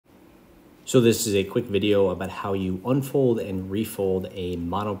So this is a quick video about how you unfold and refold a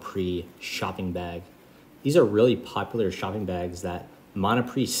Monoprix shopping bag. These are really popular shopping bags that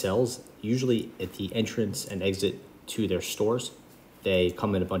Monoprix sells, usually at the entrance and exit to their stores. They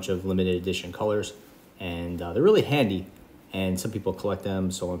come in a bunch of limited edition colors, and they're really handy, and some people collect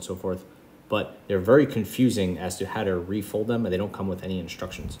them, so on and so forth. But they're very confusing as to how to refold them, and they don't come with any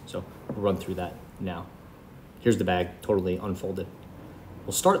instructions. So we'll run through that now. Here's the bag, totally unfolded.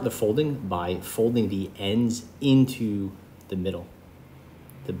 We'll start the folding by folding the ends into the middle.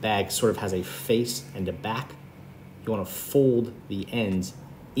 The bag sort of has a face and a back. You want to fold the ends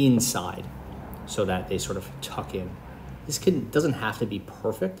inside so that they sort of tuck in. This doesn't have to be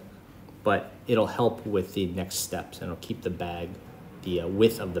perfect, but it'll help with the next steps, and it'll keep the bag, the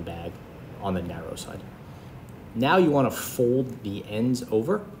width of the bag, on the narrow side. Now you want to fold the ends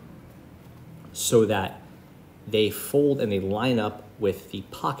over so that they fold and they line up with the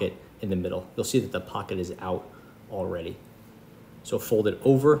pocket in the middle. You'll see that the pocket is out already. So fold it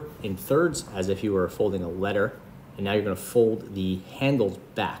over in thirds as if you were folding a letter, and now you're going to fold the handles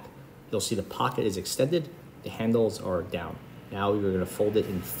back. You'll see the pocket is extended, the handles are down. Now you're going to fold it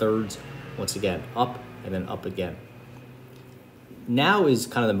in thirds, once again, up and then up again. Now is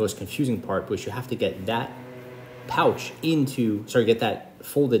kind of the most confusing part, because you have to get that pouch get that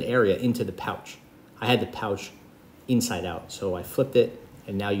folded area into the pouch. I had the pouch inside out, so I flipped it,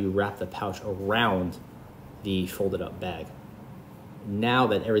 and now you wrap the pouch around the folded up bag. Now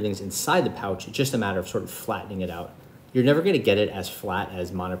that everything's inside the pouch, it's just a matter of sort of flattening it out. You're never going to get it as flat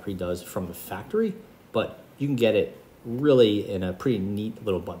as Monoprix does from the factory, but you can get it really in a pretty neat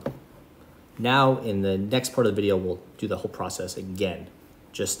little bundle. Now in the next part of the video, we'll do the whole process again,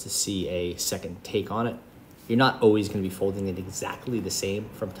 just to see a second take on it. You're not always going to be folding it exactly the same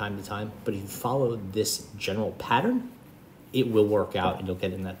from time to time, but if you follow this general pattern, it will work out and you'll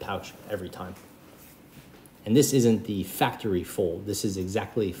get in that pouch every time. And this isn't the factory fold. This is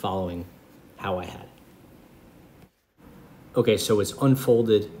exactly following how I had it. Okay, so it's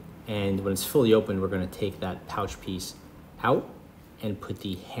unfolded, and when it's fully open, we're going to take that pouch piece out and put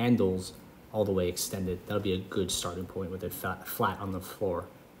the handles all the way extended. That'll be a good starting point with it flat on the floor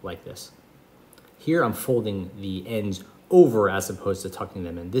like this. Here I'm folding the ends over as opposed to tucking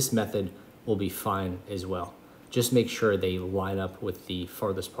them in. This method will be fine as well. Just make sure they line up with the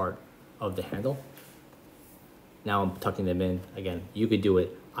farthest part of the handle. Now I'm tucking them in. Again, you could do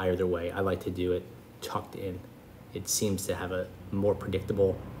it either way. I like to do it tucked in. It seems to have a more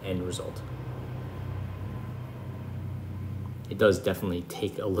predictable end result. It does definitely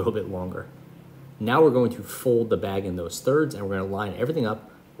take a little bit longer. Now we're going to fold the bag in those thirds, and we're going to line everything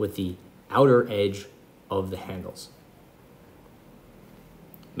up with the outer edge of the handles.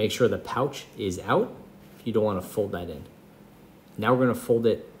 Make sure the pouch is out if you don't want to fold that in. Now we're going to fold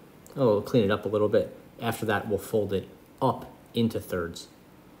it, we'll clean it up a little bit. After that, we'll fold it up into thirds.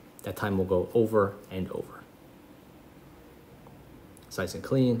 That time we'll go over and over. It's nice and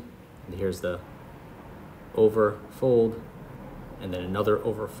clean. And here's the over fold, and then another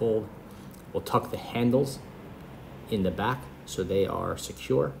over fold. We'll tuck the handles in the back so they are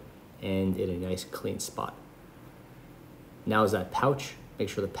secure and in a nice clean spot. Now is that pouch. Make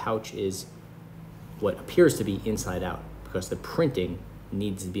sure the pouch is what appears to be inside out, because the printing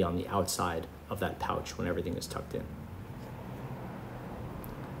needs to be on the outside of that pouch when everything is tucked in.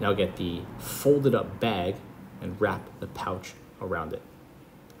 Now get the folded up bag and wrap the pouch around it.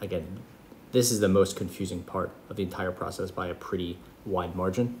 Again, this is the most confusing part of the entire process by a pretty wide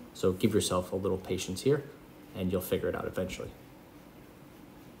margin. So give yourself a little patience here and you'll figure it out eventually.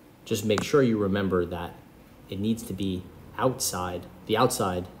 Just make sure you remember that it needs to be outside. The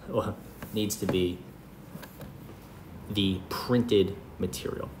outside needs to be the printed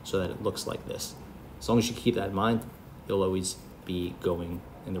material so that it looks like this. As long as you keep that in mind, you'll always be going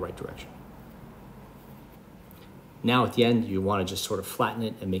in the right direction. Now at the end, you want to just sort of flatten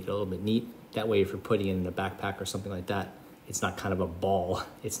it and make it a little bit neat. That way, if you're putting it in a backpack or something like that, it's not kind of a ball.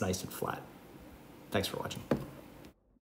 It's nice and flat. Thanks for watching.